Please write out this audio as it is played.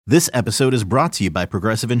This episode is brought to you by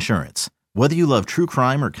Progressive Insurance. Whether you love true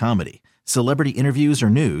crime or comedy, celebrity interviews or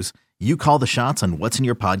news, you call the shots on what's in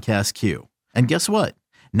your podcast queue. And guess what?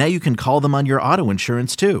 Now you can call them on your auto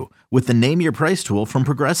insurance too with the Name Your Price tool from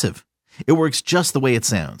Progressive. It works just the way it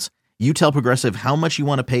sounds. You tell Progressive how much you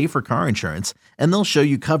want to pay for car insurance, and they'll show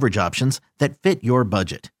you coverage options that fit your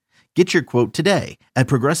budget. Get your quote today at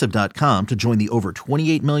Progressive.com to join the over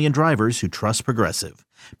 28 million drivers who trust Progressive.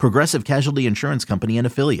 Progressive Casualty Insurance Company and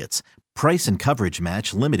Affiliates. Price and coverage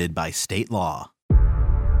match limited by state law.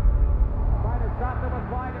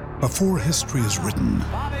 Before history is written,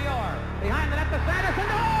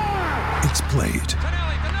 it's played.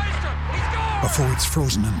 Before it's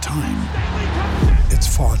frozen in time, it's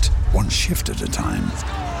fought one shift at a time.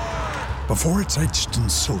 Before it's etched in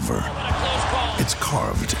silver, it's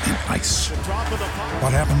carved in ice.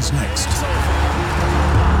 What happens next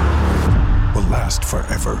will last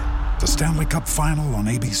forever. The Stanley Cup Final on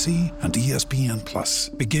ABC and ESPN Plus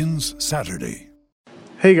begins Saturday.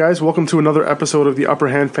 Hey guys, welcome to another episode of the Upper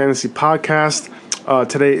Hand Fantasy Podcast.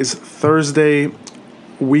 Today is Thursday.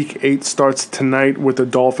 Week 8 starts tonight with the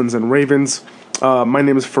Dolphins and Ravens. My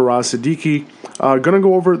name is Faraz Siddiqui. Going to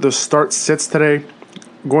go over the start sits today.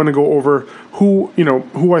 Going to go over who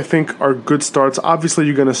I think are good starts. Obviously,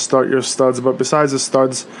 you're going to start your studs, but besides the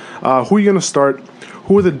studs, who are you going to start?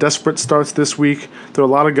 Who are the desperate starts this week? There are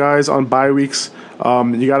a lot of guys on bye weeks.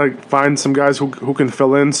 You got to find some guys who can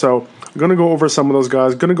fill in. So I'm going to go over some of those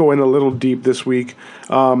guys. Going to go in a little deep this week.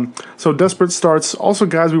 So desperate starts. Also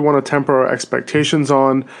guys we want to temper our expectations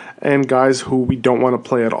on, and guys who we don't want to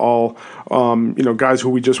play at all. Guys who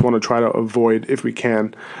we just want to try to avoid if we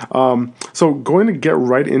can. So going to get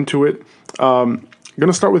right into it. I'm going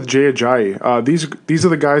to start with Jay Ajayi. These are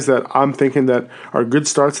the guys that I'm thinking that are good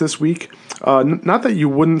starts this week. Not that you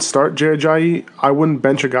wouldn't start Jay Ajayi. I wouldn't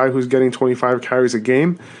bench a guy who's getting 25 carries a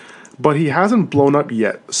game, but he hasn't blown up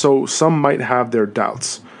yet, so some might have their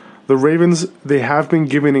doubts. The Ravens, they have been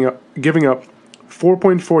giving up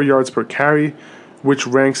 4.4 yards per carry, which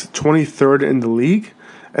ranks 23rd in the league,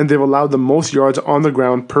 and they've allowed the most yards on the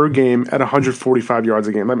ground per game at 145 yards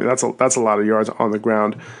a game. I mean, that's a lot of yards on the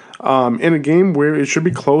ground. In a game where it should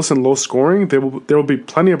be close and low scoring, there will be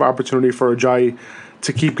plenty of opportunity for Ajayi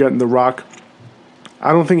to keep getting the rock.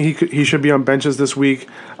 I don't think he should be on benches this week,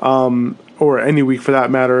 or any week for that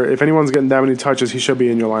matter. If anyone's getting that many touches, he should be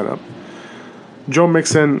in your lineup. Joe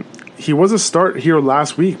Mixon, he was a start here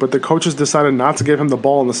last week, but the coaches decided not to give him the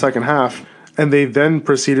ball in the second half, and they then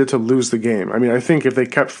proceeded to lose the game. I mean, I think if they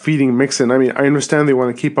kept feeding Mixon, I understand they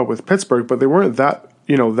want to keep up with Pittsburgh, but they weren't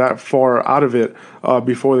that far out of it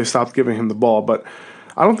before they stopped giving him the ball. But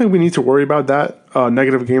I don't think we need to worry about that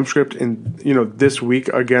negative game script in this week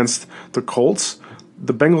against the Colts.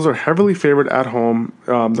 The Bengals are heavily favored at home.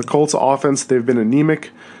 The Colts offense, they've been anemic.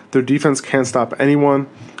 Their defense can't stop anyone.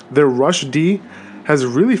 Their rush D has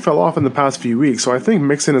really fell off in the past few weeks, so I think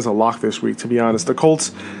Mixon is a lock this week, to be honest. The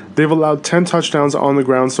Colts, they've allowed 10 touchdowns on the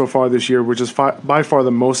ground so far this year, which is by far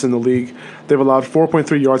the most in the league. They've allowed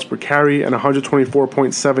 4.3 yards per carry and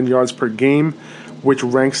 124.7 yards per game, which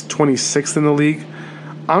ranks 26th in the league.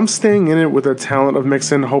 I'm staying in it with the talent of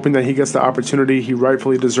Mixon, hoping that he gets the opportunity he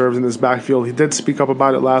rightfully deserves in this backfield. He did speak up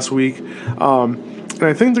about it last week. And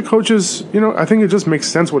I think the coaches, I think it just makes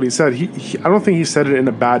sense what he said. I don't think he said it in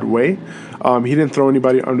a bad way. He didn't throw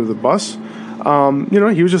anybody under the bus.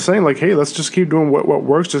 He was just saying, like, hey, let's just keep doing what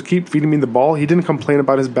works. Just keep feeding me the ball. He didn't complain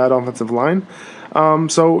about his bad offensive line.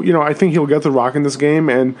 I think he'll get the rock in this game.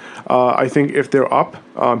 And I think if they're up,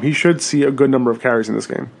 he should see a good number of carries in this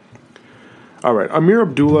game. All right, Amir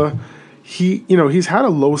Abdullah, he's had a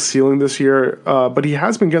low ceiling this year, but he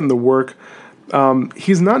has been getting the work.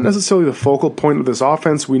 He's not necessarily the focal point of this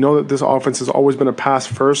offense. We know that this offense has always been a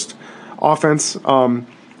pass-first offense.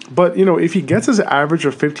 But if he gets his average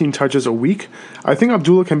of 15 touches a week, I think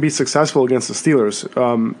Abdullah can be successful against the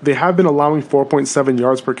Steelers. They have been allowing 4.7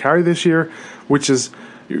 yards per carry this year, which is,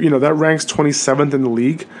 that ranks 27th in the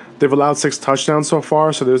league. They've allowed 6 touchdowns so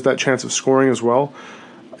far, so there's that chance of scoring as well.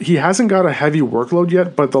 He hasn't got a heavy workload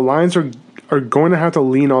yet, but the Lions are going to have to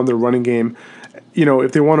lean on their running game,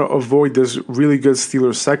 if they want to avoid this really good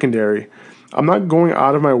Steelers secondary. I'm not going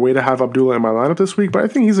out of my way to have Abdullah in my lineup this week, but I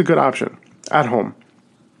think he's a good option at home.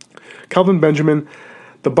 Kelvin Benjamin,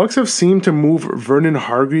 the Bucs have seemed to move Vernon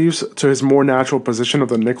Hargreaves to his more natural position of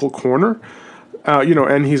the nickel corner,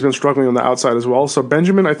 and he's been struggling on the outside as well. So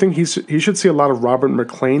Benjamin, I think he should see a lot of Robert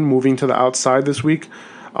McClain moving to the outside this week.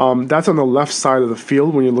 That's on the left side of the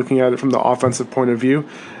field when you're looking at it from the offensive point of view.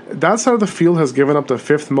 That side of the field has given up the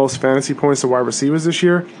 5th most fantasy points to wide receivers this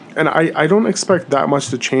year, and I don't expect that much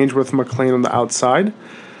to change with McClain on the outside.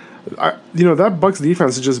 That Bucks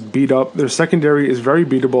defense is just beat up. Their secondary is very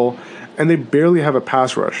beatable, and they barely have a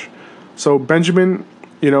pass rush. So Benjamin,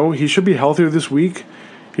 he should be healthier this week,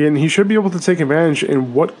 and he should be able to take advantage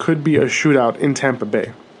in what could be a shootout in Tampa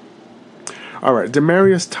Bay. All right,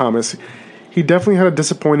 Demaryius Thomas. He definitely had a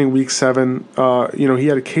disappointing week 7. He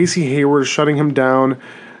had Casey Hayward shutting him down.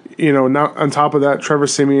 Now on top of that, Trevor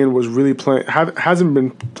Siemian was really hasn't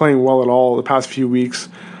been playing well at all the past few weeks.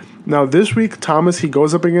 Now this week, Thomas, he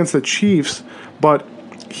goes up against the Chiefs, but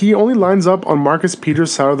he only lines up on Marcus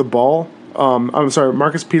Peters' side of the ball.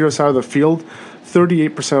 Marcus Peters' side of the field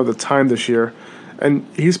 38% of the time this year. And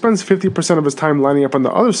he spends 50% of his time lining up on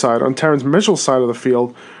the other side, on Terrence Mitchell's side of the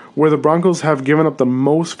field, where the Broncos have given up the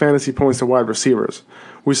most fantasy points to wide receivers.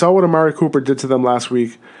 We saw what Amari Cooper did to them last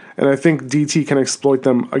week, and I think DT can exploit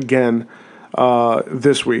them again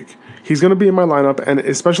this week. He's going to be in my lineup, and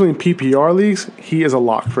especially in PPR leagues, he is a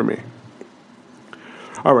lock for me.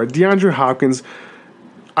 All right, DeAndre Hopkins.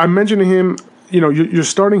 I'm mentioning him. You're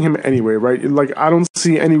starting him anyway, right? Like, I don't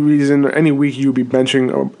see any reason or any week you'd be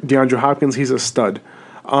benching DeAndre Hopkins. He's a stud.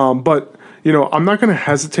 But I'm not going to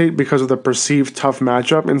hesitate because of the perceived tough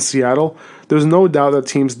matchup in Seattle. There's no doubt that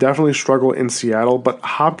teams definitely struggle in Seattle, but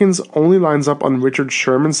Hopkins only lines up on Richard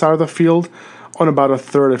Sherman's side of the field on about a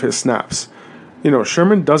third of his snaps.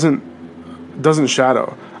 Sherman doesn't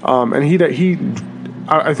shadow, and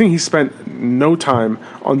I think he spent no time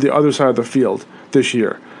on the other side of the field this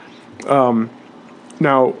year.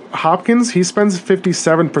 Now, Hopkins, he spends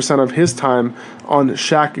 57% of his time on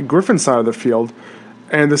Shaq Griffin's side of the field,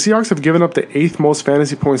 and the Seahawks have given up the 8th most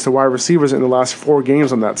fantasy points to wide receivers in the last 4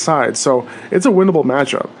 games on that side, so it's a winnable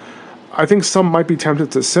matchup. I think some might be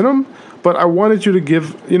tempted to sit him, but I wanted to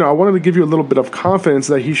give you a little bit of confidence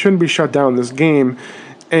that he shouldn't be shut down this game,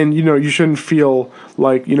 and you shouldn't feel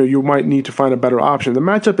like you might need to find a better option. The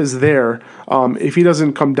matchup is there. If he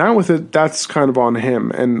doesn't come down with it, that's kind of on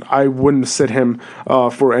him, and I wouldn't sit him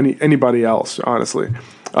for anybody else, honestly.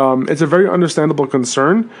 It's a very understandable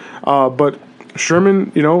concern, but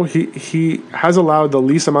Sherman, he has allowed the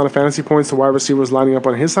least amount of fantasy points to wide receivers lining up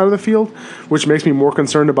on his side of the field, which makes me more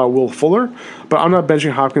concerned about Will Fuller, but I'm not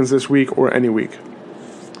benching Hopkins this week or any week.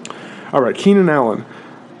 All right, Keenan Allen.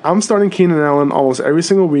 I'm starting Keenan Allen almost every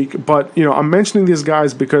single week, but, I'm mentioning these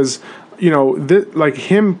guys because, like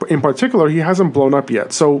him in particular, he hasn't blown up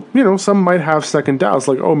yet. So, some might have second doubts,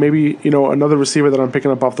 like, oh, maybe, another receiver that I'm picking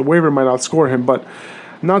up off the waiver might outscore him, but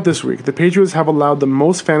not this week. The Patriots have allowed the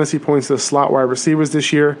most fantasy points to slot wide receivers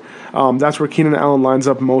this year. That's where Keenan Allen lines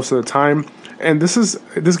up most of the time. And this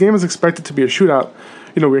game is expected to be a shootout.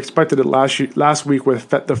 We expected it last week with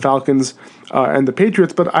the Falcons and the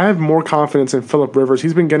Patriots, but I have more confidence in Phillip Rivers.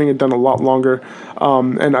 He's been getting it done a lot longer,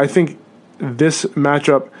 and I think this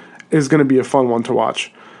matchup is going to be a fun one to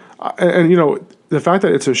watch. And the fact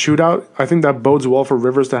that it's a shootout, I think that bodes well for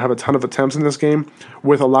Rivers to have a ton of attempts in this game,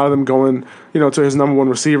 with a lot of them going, to his number one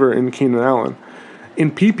receiver in Keenan Allen.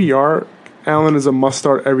 In PPR, Allen is a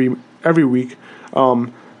must-start every week.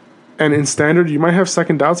 And in standard, you might have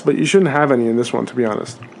second doubts, but you shouldn't have any in this one, to be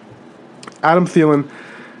honest. Adam Thielen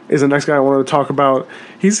is the next guy I wanted to talk about.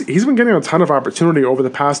 He's been getting a ton of opportunity over the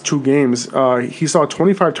past 2 games. He saw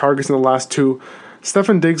 25 targets in the last 2.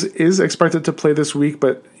 Stefan Diggs is expected to play this week,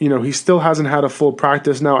 but he still hasn't had a full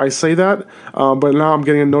practice. Now I say that, but now I'm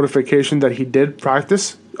getting a notification that he did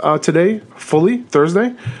practice today fully,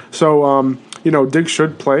 Thursday. So Diggs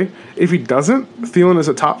should play. If he doesn't, Thielen is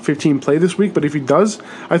a top 15 play this week. But if he does,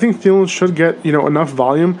 I think Thielen should get enough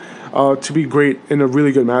volume to be great in a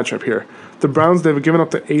really good matchup here. The Browns, they've given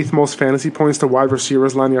up the 8th most fantasy points to wide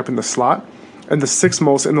receivers lining up in the slot, and the 6th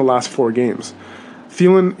most in the last 4 games.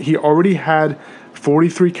 Thielen, he already had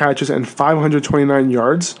 43 catches and 529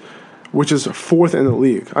 yards, which is 4th in the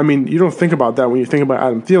league. I mean, you don't think about that when you think about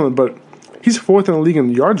Adam Thielen, but he's 4th in the league in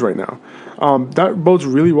yards right now. That bodes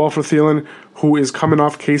really well for Thielen, who is coming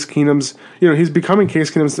off Case Keenum's, he's becoming Case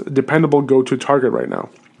Keenum's dependable go-to target right now.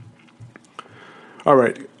 All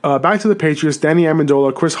right, back to the Patriots, Danny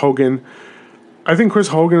Amendola, Chris Hogan. I think Chris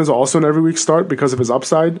Hogan is also an every week start because of his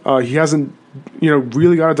upside. He hasn't,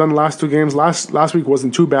 really got it done the last 2 games. Last week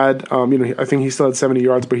wasn't too bad. I think he still had 70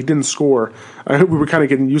 yards, but he didn't score. We were kind of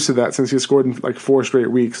getting used to that since he scored in like 4 straight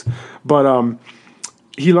weeks. But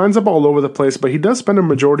he lines up all over the place, but he does spend a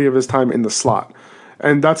majority of his time in the slot,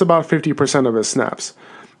 and that's about 50% of his snaps.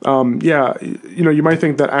 You might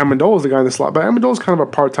think that Amendola is the guy in the slot, but Amendola is kind of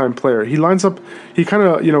a part-time player. He lines up, he kind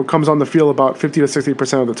of, comes on the field about 50 to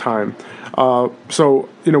 60% of the time. So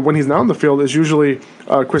when he's not on the field, it's usually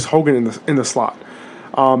Chris Hogan in the slot.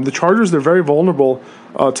 The Chargers, they're very vulnerable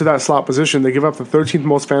to that slot position. They give up the 13th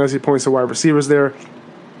most fantasy points to wide receivers there.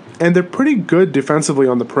 And they're pretty good defensively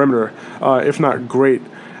on the perimeter, if not great.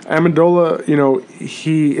 Amendola,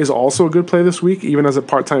 he is also a good play this week, even as a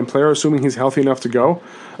part-time player, assuming he's healthy enough to go.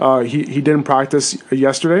 He didn't practice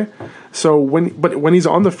yesterday, so when he's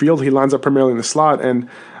on the field, he lines up primarily in the slot. And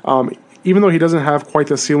even though he doesn't have quite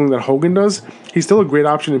the ceiling that Hogan does, he's still a great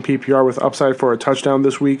option in PPR with upside for a touchdown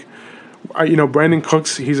this week. Brandon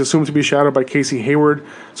Cooks, he's assumed to be shadowed by Casey Hayward,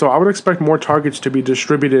 so I would expect more targets to be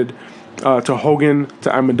distributed to Hogan, to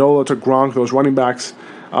Amendola, to Gronk, those running backs.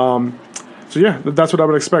 So yeah, that's what I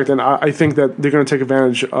would expect, and I think that they're going to take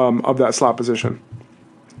advantage of that slot position.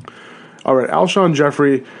 All right, Alshon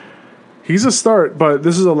Jeffrey, he's a start, but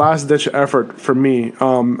this is a last-ditch effort for me.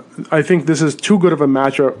 I think this is too good of a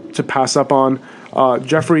matchup to pass up on.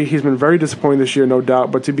 Jeffrey, he's been very disappointing this year, no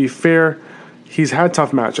doubt, but to be fair, he's had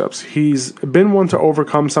tough matchups. He's been one to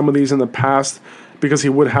overcome some of these in the past because he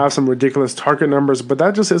would have some ridiculous target numbers, but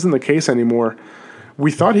that just isn't the case anymore.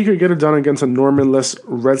 We thought he could get it done against a Norman-less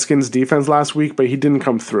Redskins defense last week, but he didn't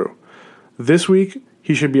come through. This week,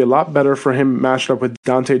 he should be a lot better for him matched up with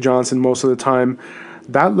Dante Johnson most of the time.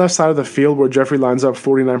 That left side of the field where Jeffrey lines up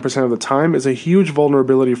 49% of the time is a huge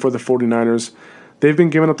vulnerability for the 49ers. They've been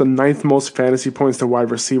giving up the 9th most fantasy points to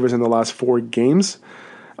wide receivers in the last 4 games.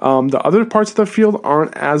 The other parts of the field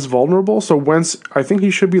aren't as vulnerable, so Wentz, I think he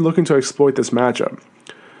should be looking to exploit this matchup.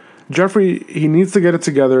 Jeffrey, he needs to get it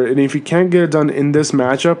together, and if he can't get it done in this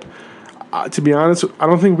matchup, to be honest, I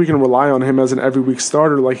don't think we can rely on him as an every-week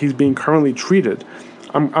starter like he's being currently treated.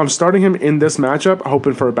 I'm starting him in this matchup,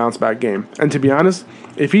 hoping for a bounce-back game. And to be honest,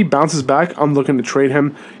 if he bounces back, I'm looking to trade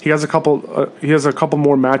him. He has a couple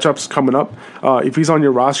more matchups coming up. If he's on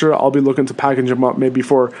your roster, I'll be looking to package him up maybe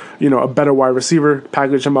for a better wide receiver,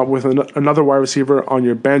 package him up with another wide receiver on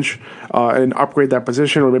your bench, and upgrade that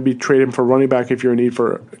position, or maybe trade him for running back if you're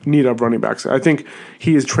in need of running backs. I think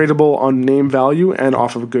he is tradable on name value and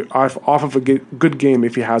off of a good game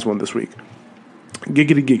if he has one this week.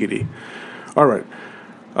 Giggity. All right.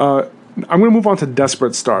 I'm going to move on to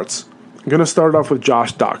desperate starts. I'm going to start off with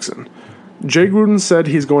Josh Doctson. Jay Gruden said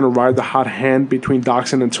he's going to ride the hot hand between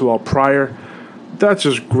Doctson and Terrell Pryor. That's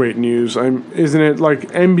just great news, isn't it?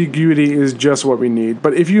 Like, ambiguity is just what we need.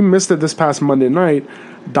 But if you missed it this past Monday night,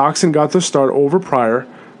 Doctson got the start over Pryor,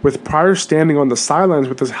 with Pryor standing on the sidelines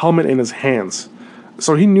with his helmet in his hands.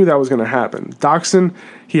 So he knew that was going to happen. Doctson,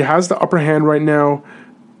 he has the upper hand right now,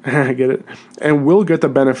 I get it, and will get the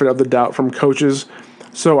benefit of the doubt from coaches.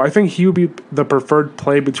 So I think he would be the preferred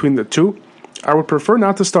play between the two. I would prefer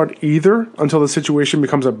not to start either until the situation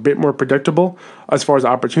becomes a bit more predictable as far as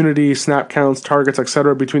opportunities, snap counts, targets,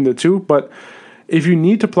 etc. between the two. But if you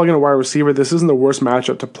need to plug in a wide receiver, this isn't the worst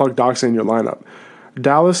matchup to plug Doctson in your lineup.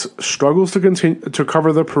 Dallas struggles to continue to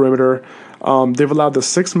cover the perimeter. They've allowed the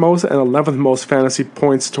 6th most and 11th most fantasy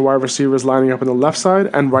points to wide receivers lining up on the left side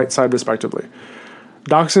and right side respectively.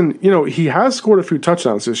 Doctson, he has scored a few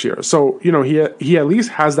touchdowns this year, so he at least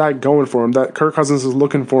has that going for him. That Kirk Cousins is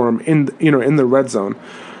looking for him in the red zone.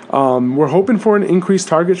 We're hoping for an increased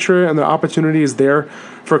target share, and the opportunity is there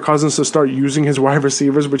for Cousins to start using his wide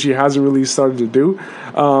receivers, which he hasn't really started to do.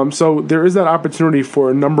 So there is that opportunity for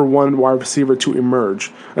a number 1 wide receiver to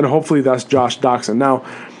emerge, and hopefully that's Josh Doctson. Now,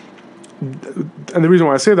 and the reason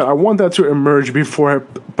why I say that, I want that to emerge before I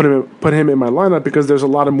put him in my lineup because there's a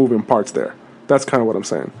lot of moving parts there. That's kind of what I'm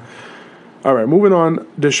saying. All right, moving on.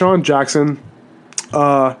 Deshaun Jackson.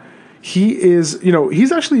 He is,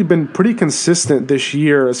 he's actually been pretty consistent this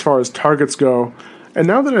year as far as targets go. And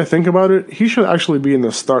now that I think about it, he should actually be in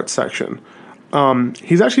the start section.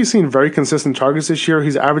 He's actually seen very consistent targets this year.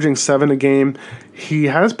 He's averaging 7 a game. He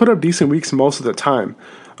has put up decent weeks most of the time.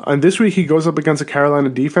 And this week he goes up against a Carolina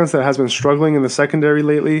defense that has been struggling in the secondary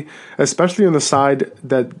lately, especially on the side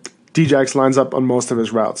that Djax lines up on most of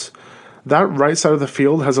his routes. That right side of the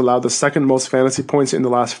field has allowed the 2nd most fantasy points in the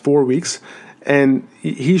last 4 weeks, and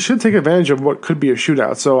he should take advantage of what could be a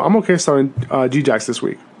shootout. So I'm okay starting Djax this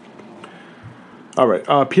week. All right,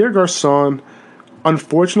 Pierre Garçon,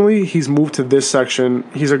 unfortunately, he's moved to this section.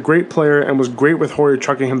 He's a great player and was great with Hoyer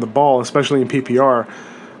trucking him the ball, especially in PPR,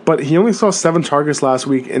 but he only saw 7 targets last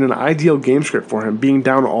week in an ideal game script for him, being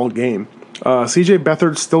down all game. CJ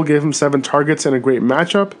Beathard still gave him 7 targets in a great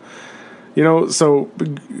matchup. So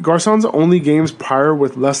Garçon's only games prior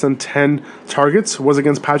with less than 10 targets was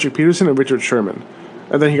against Patrick Peterson and Richard Sherman.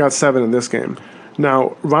 And then he got 7 in this game.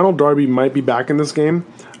 Now, Ronald Darby might be back in this game,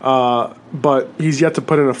 but he's yet to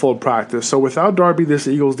put in a full practice. So without Darby, this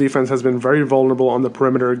Eagles defense has been very vulnerable on the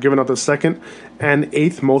perimeter, giving up the 2nd and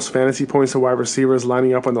 8th most fantasy points to wide receivers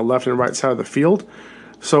lining up on the left and right side of the field.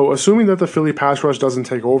 So assuming that the Philly pass rush doesn't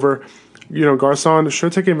take over, Garçon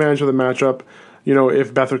should take advantage of the matchup.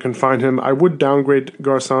 if Beathard can find him. I would downgrade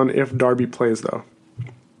Garcon if Darby plays, though.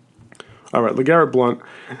 All right, LeGarrette Blount.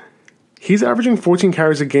 He's averaging 14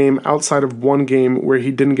 carries a game outside of one game where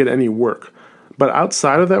he didn't get any work. But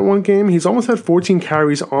outside of that one game, he's almost had 14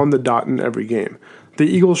 carries on the dot in every game. The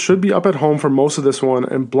Eagles should be up at home for most of this one,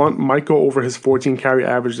 and Blount might go over his 14 carry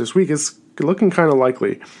average this week. It's looking kind of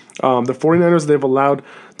likely. The 49ers, they've allowed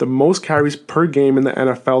the most carries per game in the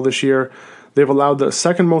NFL this year. They've allowed the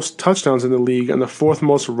second most touchdowns in the league and the fourth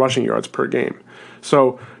most rushing yards per game.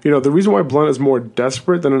 So, the reason why Blount is more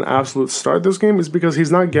desperate than an absolute start this game is because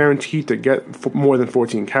he's not guaranteed to get more than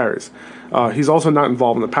 14 carries. He's also not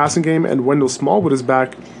involved in the passing game, and Wendell Smallwood is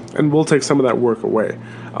back and will take some of that work away.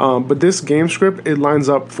 But this game script, it lines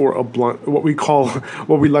up for a Blount, what we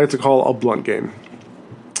like to call a Blount game.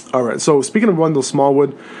 All right, so speaking of Wendell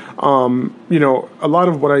Smallwood, a lot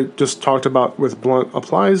of what I just talked about with Blount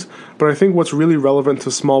applies, but I think what's really relevant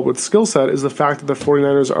to Smallwood's skill set is the fact that the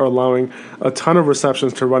 49ers are allowing a ton of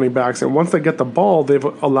receptions to running backs, and once they get the ball, they've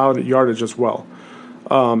allowed yardage as well.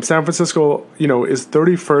 San Francisco, is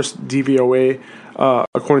 31st DVOA,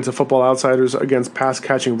 according to Football Outsiders, against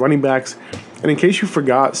pass-catching running backs. And in case you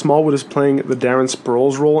forgot, Smallwood is playing the Darren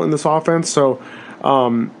Sproles role in this offense, so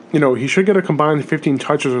he should get a combined 15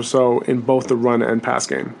 touches or so in both the run and pass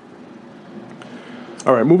game.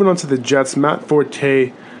 All right, moving on to the Jets. Matt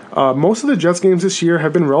Forte. Most of the Jets games this year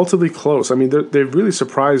have been relatively close. I mean, they've really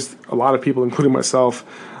surprised a lot of people, including myself.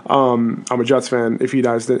 I'm a Jets fan, if you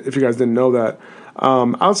guys didn't know that.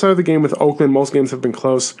 Outside of the game with Oakland, most games have been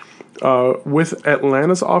close. With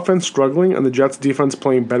Atlanta's offense struggling and the Jets' defense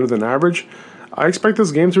playing better than average, I expect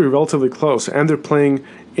this game to be relatively close, and they're playing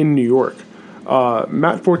in New York.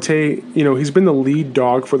 Matt Forte, he's been the lead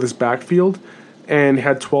dog for this backfield and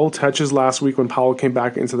had 12 touches last week when Powell came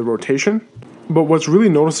back into the rotation. But what's really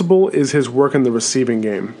noticeable is his work in the receiving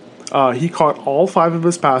game. He caught all 5 of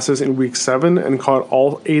his passes in Week 7 and caught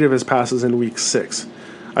all 8 of his passes in Week 6.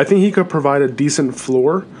 I think he could provide a decent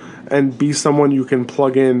floor and be someone you can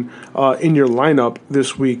plug in your lineup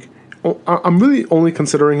this week. I'm really only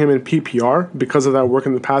considering him in PPR because of that work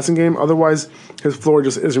in the passing game. Otherwise, his floor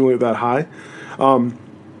just isn't really that high.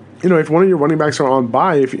 If one of your running backs are on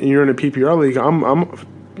bye, if you're in a PPR league,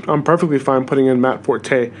 I'm perfectly fine putting in Matt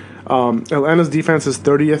Forte. Atlanta's defense is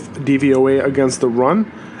 30th DVOA against the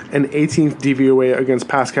run and 18th DVOA against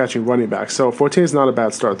pass-catching running backs. So Forte is not a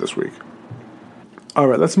bad start this week. All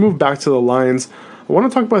right, let's move back to the Lions. I want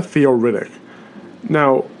to talk about Theo Riddick.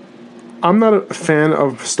 Now, I'm not a fan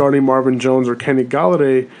of starting Marvin Jones or Kenny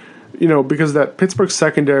Golladay, because that Pittsburgh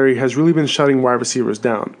secondary has really been shutting wide receivers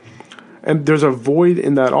down. And there's a void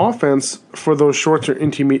in that offense for those short to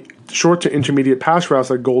intermediate pass routes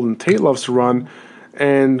that Golden Tate loves to run,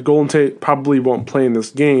 and Golden Tate probably won't play in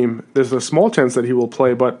this game. There's a small chance that he will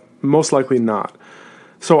play, but most likely not.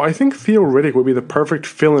 So I think Theo Riddick would be the perfect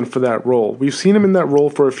fill-in for that role. We've seen him in that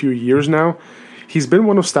role for a few years now. He's been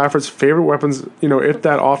one of Stafford's favorite weapons, if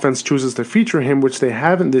that offense chooses to feature him, which they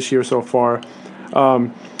haven't this year so far.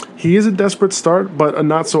 He is a desperate start, but a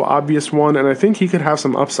not-so-obvious one, and I think he could have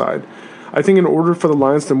some upside. I think in order for the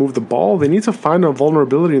Lions to move the ball, they need to find a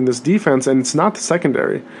vulnerability in this defense, and it's not the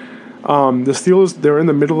secondary. The Steelers, they're in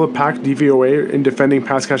the middle of the pack DVOA in defending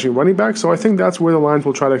pass-catching running backs, so I think that's where the Lions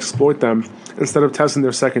will try to exploit them instead of testing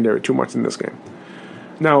their secondary too much in this game.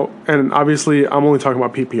 Now, and obviously, I'm only talking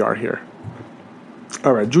about PPR here.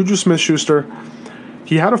 All right, Juju Smith-Schuster,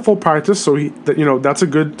 he had a full practice, so that's a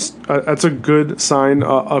good sign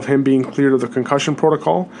of him being cleared of the concussion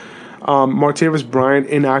protocol. Martavis Bryant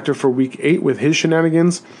inactive for Week 8 with his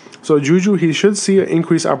shenanigans. So Juju, he should see an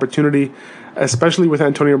increased opportunity, especially with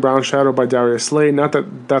Antonio Brown shadowed by Darius Slay. Not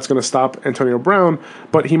that that's going to stop Antonio Brown,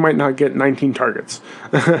 but he might not get 19 targets.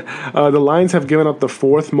 The Lions have given up the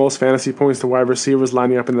 4th most fantasy points to wide receivers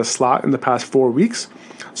lining up in the slot in the past 4 weeks.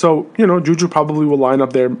 So, Juju probably will line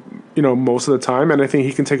up there, most of the time, and I think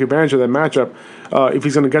he can take advantage of that matchup if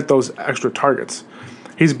he's going to get those extra targets.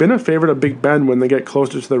 He's been a favorite of Big Ben when they get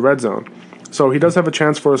closer to the red zone. So he does have a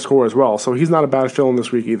chance for a score as well. So he's not a bad fill-in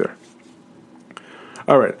this week either.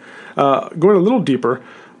 All right. Going a little deeper,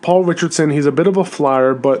 Paul Richardson, he's a bit of a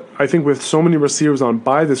flyer, but I think with so many receivers on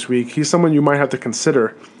bye this week, he's someone you might have to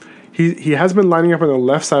consider. He has been lining up on the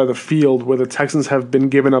left side of the field where the Texans have been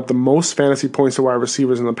giving up the most fantasy points to wide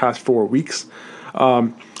receivers in the past 4 weeks.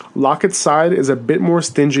 Lockett's side is a bit more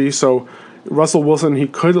stingy, so Russell Wilson, he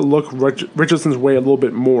could look Richardson's way a little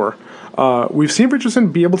bit more. We've seen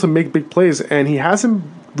Richardson be able to make big plays, and he hasn't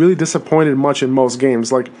really disappointed much in most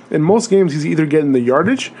games. Like, in most games, he's either getting the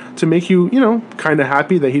yardage to make you, kind of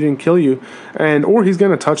happy that he didn't kill you, or he's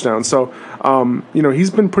getting a touchdown. So, he's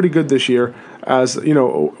been pretty good this year. as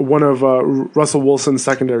one of Russell Wilson's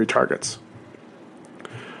secondary targets.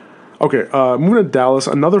 Okay, moving to Dallas,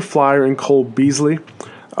 another flyer in Cole Beasley.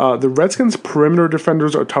 The Redskins' perimeter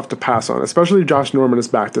defenders are tough to pass on, especially if Josh Norman is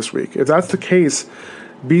back this week. If that's the case,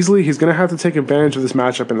 Beasley, he's going to have to take advantage of this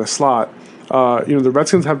matchup in the slot. The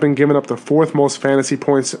Redskins have been giving up the 4th most fantasy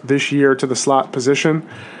points this year to the slot position.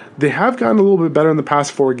 They have gotten a little bit better in the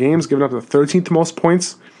past 4 games, giving up the 13th most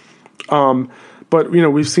points. But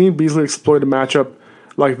we've seen Beasley exploit a matchup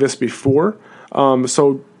like this before.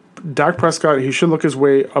 So Dak Prescott, he should look his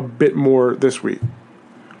way a bit more this week.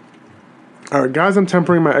 All right, guys, I'm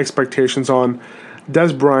tempering my expectations on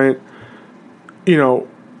Dez Bryant.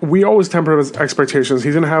 We always temper his expectations.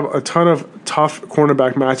 He's going to have a ton of tough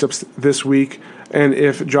cornerback matchups this week. And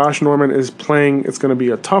if Josh Norman is playing, it's going to be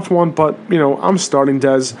a tough one. But, I'm starting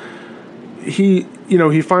Dez. He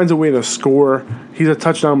finds a way to score. He's a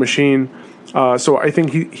touchdown machine. So I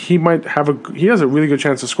think he has a really good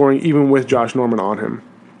chance of scoring even with Josh Norman on him.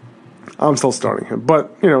 I'm still starting him.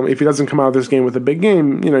 But, if he doesn't come out of this game with a big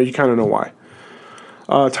game, you kind of know why.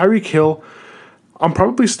 Tyreek Hill, I'm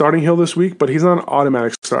probably starting Hill this week, but he's not an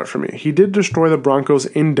automatic start for me. He did destroy the Broncos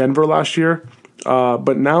in Denver last year,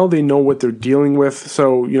 but now they know what they're dealing with.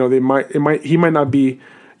 So he might not be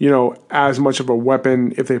as much of a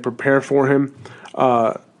weapon if they prepare for him.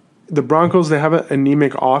 The Broncos, they have an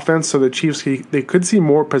anemic offense, so the Chiefs they could see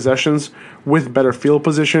more possessions with better field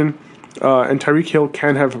position, and Tyreek Hill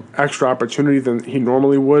can have extra opportunity than he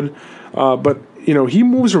normally would. But he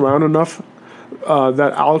moves around enough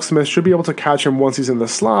that Alex Smith should be able to catch him once he's in the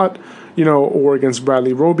slot, or against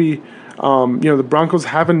Bradley Roby. The Broncos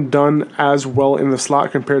haven't done as well in the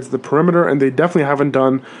slot compared to the perimeter, and they definitely haven't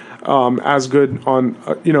done as good on,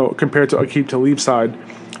 compared to Aqib Talib's side.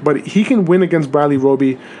 But he can win against Bradley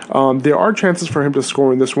Roby. There are chances for him to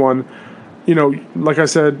score in this one. Like I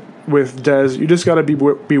said with Dez, you just got to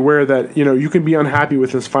beware that, you can be unhappy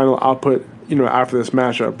with his final output, after this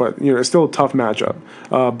matchup, but it's still a tough matchup.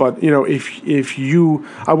 But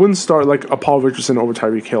I wouldn't start like a Paul Richardson over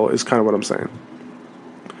Tyreek Hill is kind of what I'm saying.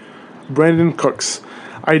 Brandon Cooks,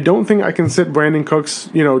 I don't think I can sit Brandon Cooks,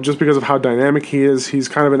 just because of how dynamic he is. He's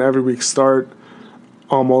kind of an every week start,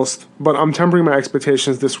 almost. But I'm tempering my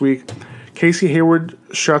expectations this week. Casey Hayward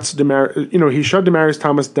he shut Demaryius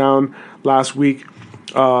Thomas down last week.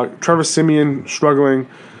 Trevor Siemian struggling.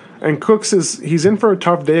 And Cooks he's in for a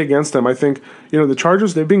tough day against them. I think, the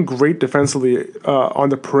Chargers, they've been great defensively on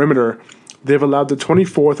the perimeter. They've allowed the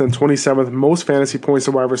 24th and 27th most fantasy points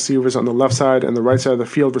to wide receivers on the left side and the right side of the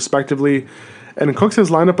field, respectively. And Cooks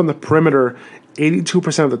has lined up on the perimeter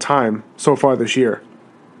 82% of the time so far this year.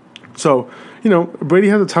 So, Brady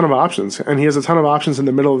has a ton of options, and he has a ton of options in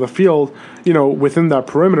the middle of the field, within that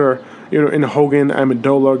perimeter, in Hogan,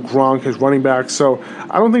 Amendola, Gronk, his running back. So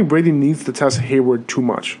I don't think Brady needs to test Hayward too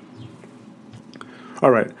much. All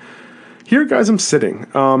right. Here, guys, I'm sitting,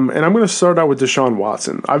 and I'm going to start out with Deshaun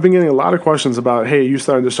Watson. I've been getting a lot of questions about, hey, you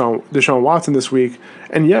started Deshaun Watson this week,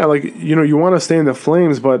 and yeah, you want to stay in the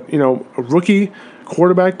flames, but, a rookie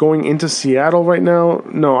quarterback going into Seattle right now,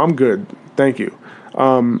 no, I'm good. Thank you.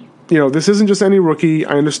 This isn't just any rookie,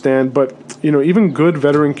 I understand, but, even good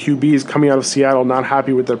veteran QBs coming out of Seattle not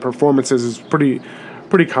happy with their performances is pretty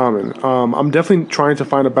common. I'm definitely trying to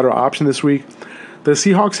find a better option this week. The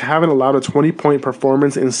Seahawks haven't allowed a 20-point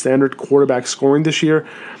performance in standard quarterback scoring this year,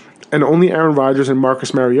 and only Aaron Rodgers and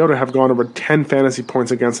Marcus Mariota have gone over 10 fantasy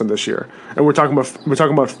points against them this year. And we're talking about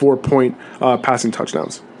 4-point passing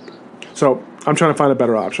touchdowns. So I'm trying to find a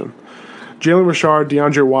better option. Jalen Richard,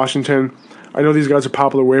 DeAndre Washington. I know these guys are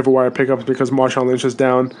popular waiver wire pickups because Marshawn Lynch is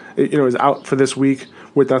down, is out for this week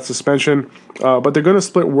with that suspension. But they're going to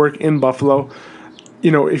split work in Buffalo.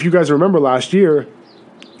 If you guys remember last year,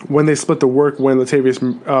 when they split the work when Latavius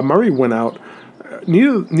Murray went out,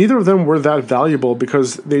 neither of them were that valuable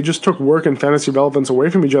because they just took work and fantasy relevance away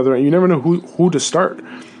from each other, and you never know who to start.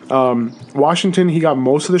 Washington, he got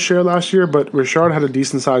most of the share last year, but Richard had a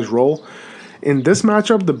decent-sized role. In this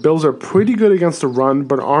matchup, the Bills are pretty good against the run,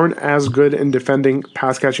 but aren't as good in defending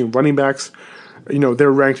pass-catching running backs.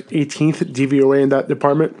 They're ranked 18th DVOA in that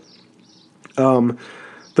department.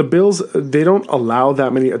 The Bills, they don't allow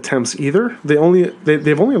that many attempts either. They've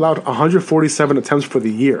only allowed 147 attempts for the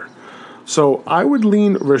year. So I would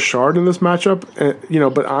lean Richard in this matchup,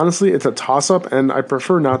 but honestly, it's a toss-up, and I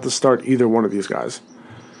prefer not to start either one of these guys.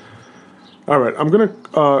 All right, I'm gonna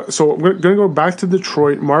go back to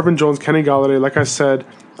Detroit. Marvin Jones, Kenny Golladay. Like I said,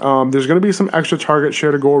 there's gonna be some extra target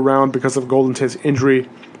share to go around because of Golden Tate's injury.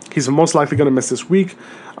 He's most likely going to miss this week.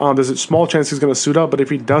 There's a small chance he's going to suit up, but if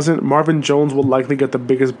he doesn't, Marvin Jones will likely get the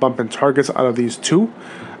biggest bump in targets out of these two.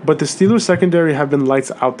 But the Steelers secondary have been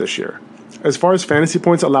lights out this year. As far as fantasy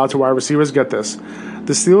points allowed to wide receivers, get this.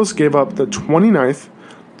 The Steelers gave up the 29th,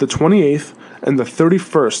 the 28th, and the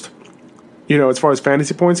 31st, as far as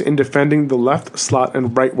fantasy points in defending the left, slot,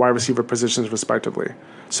 and right wide receiver positions, respectively.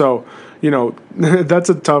 So, that's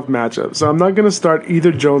a tough matchup. So I'm not going to start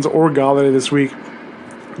either Jones or Golladay this week.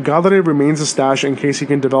 Golladay remains a stash in case he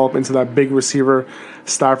can develop into that big receiver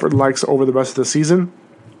Stafford likes over the rest of the season.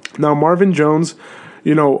 Now, Marvin Jones,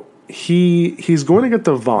 he's going to get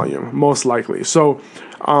the volume, most likely. So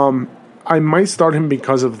I might start him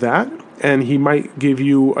because of that, and he might give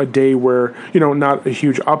you a day where, not a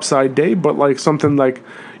huge upside day, but like something like,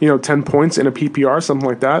 10 points in a PPR, something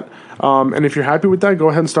like that. And if you're happy with that, go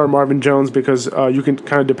ahead and start Marvin Jones because you can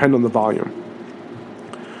kind of depend on the volume.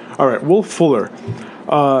 All right, Will Fuller.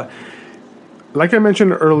 Like I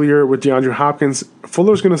mentioned earlier with DeAndre Hopkins,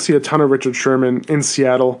 Fuller's going to see a ton of Richard Sherman in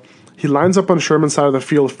Seattle. He lines up on Sherman's side of the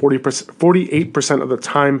field 48% of the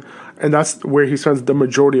time, and that's where he spends the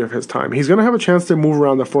majority of his time. He's going to have a chance to move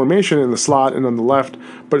around the formation in the slot and on the left,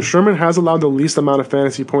 but Sherman has allowed the least amount of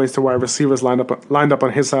fantasy points to wide receivers lined up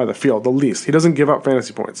on his side of the field, the least. He doesn't give up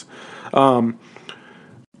fantasy points. Can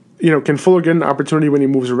Fuller get an opportunity when he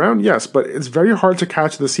moves around? Yes, but it's very hard to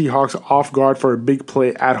catch the Seahawks off guard for a big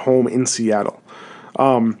play at home in Seattle.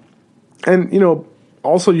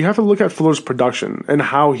 Also, you have to look at Fuller's production and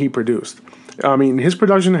how he produced. I mean, his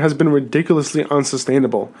production has been ridiculously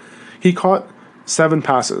unsustainable. He caught 7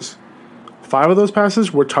 passes. 5 of those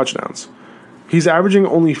passes were touchdowns. He's averaging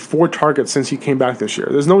only 4 targets since he came back this year.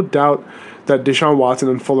 There's no doubt that Deshaun Watson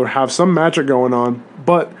and Fuller have some magic going on,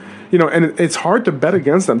 but, and it's hard to bet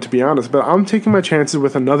against them, to be honest, but I'm taking my chances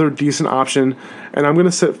with another decent option, and I'm going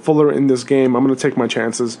to sit Fuller in this game. I'm going to take my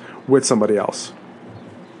chances with somebody else.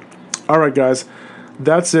 All right, guys.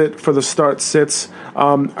 That's it for the start sits.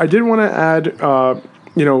 I did want to add,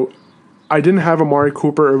 I didn't have Amari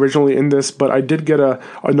Cooper originally in this, but I did get a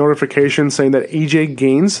notification saying that AJ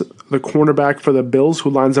Gaines, the cornerback for the Bills, who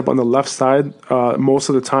lines up on the left side most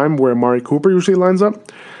of the time where Amari Cooper usually lines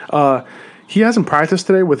up, he hasn't practiced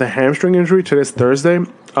today with a hamstring injury. Today's Thursday.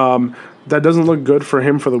 That doesn't look good for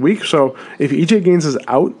him for the week. So if AJ Gaines is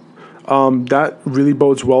out, that really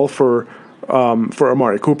bodes well for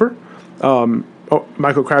Amari Cooper.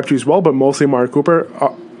 Michael Crabtree as well, but mostly Amari Cooper.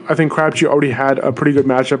 I think Crabtree already had a pretty good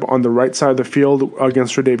matchup on the right side of the field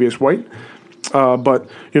against Tre'Davious White. But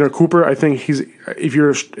Cooper, I think if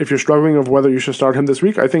you're struggling of whether you should start him this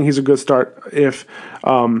week, I think he's a good start if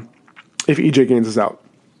EJ Gaines is out.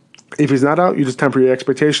 If he's not out, you just temper your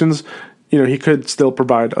expectations. He could still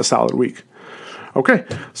provide a solid week. Okay,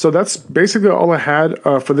 so that's basically all I had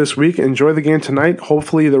for this week. Enjoy the game tonight.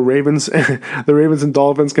 Hopefully the Ravens and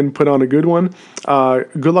Dolphins can put on a good one.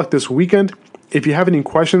 Good luck this weekend. If you have any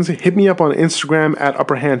questions, hit me up on Instagram at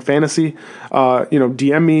UpperhandFantasy.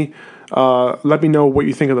 DM me. Let me know what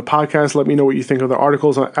you think of the podcast. Let me know what you think of the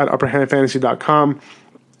articles at UpperhandFantasy.com.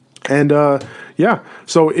 And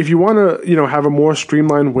so if you want to, have a more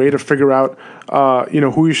streamlined way to figure out,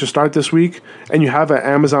 who you should start this week, and you have an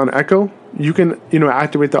Amazon Echo, you can,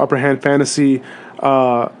 activate the Upper Hand Fantasy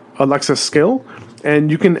Alexa skill,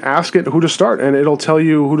 and you can ask it who to start, and it'll tell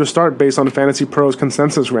you who to start based on Fantasy Pros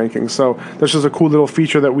consensus rankings. So that's just a cool little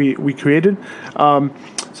feature that we created. On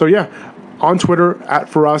Twitter at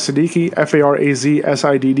Faraz Siddiqui,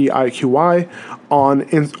 FarazSiddiqui,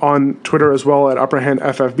 on Twitter as well at Upperhand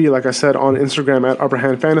FFB, like I said, on Instagram at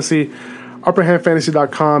Upperhand Fantasy,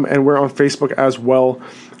 UpperhandFantasy.com, and we're on Facebook as well.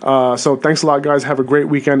 So thanks a lot, guys. Have a great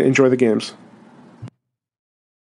weekend. Enjoy the games.